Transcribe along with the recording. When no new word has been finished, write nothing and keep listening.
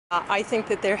I think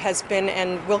that there has been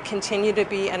and will continue to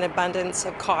be an abundance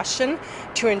of caution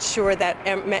to ensure that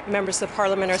members of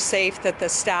Parliament are safe, that the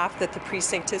staff, that the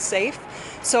precinct is safe.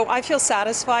 So I feel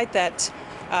satisfied that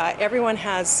everyone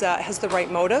has the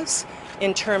right motives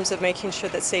in terms of making sure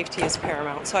that safety is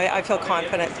paramount. So I feel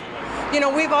confident. You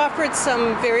know, we've offered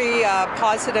some very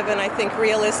positive and I think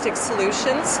realistic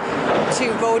solutions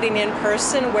to voting in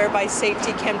person whereby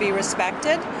safety can be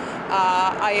respected.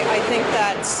 I think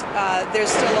that there's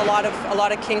still a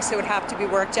lot of kinks that would have to be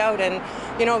worked out, and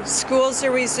you know, schools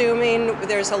are resuming.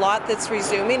 There's a lot that's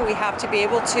resuming. We have to be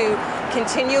able to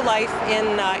continue life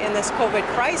in this COVID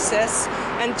crisis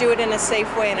and do it in a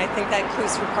safe way, and I think that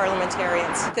includes for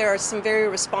parliamentarians. There are some very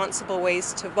responsible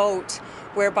ways to vote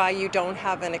whereby you don't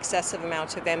have an excessive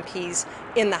amount of MPs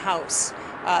in the House.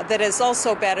 That is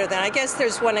also better than, I guess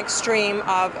there's one extreme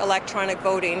of electronic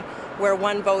voting where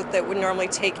one vote that would normally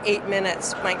take 8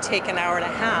 minutes might take an hour and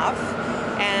a half,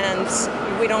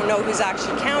 and we don't know who's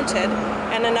actually counted.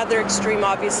 And another extreme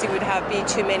obviously would be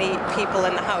too many people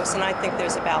in the House, and I think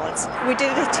there's a balance. We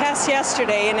did a test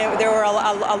yesterday and there were a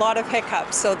lot of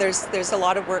hiccups, so there's a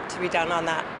lot of work to be done on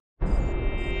that.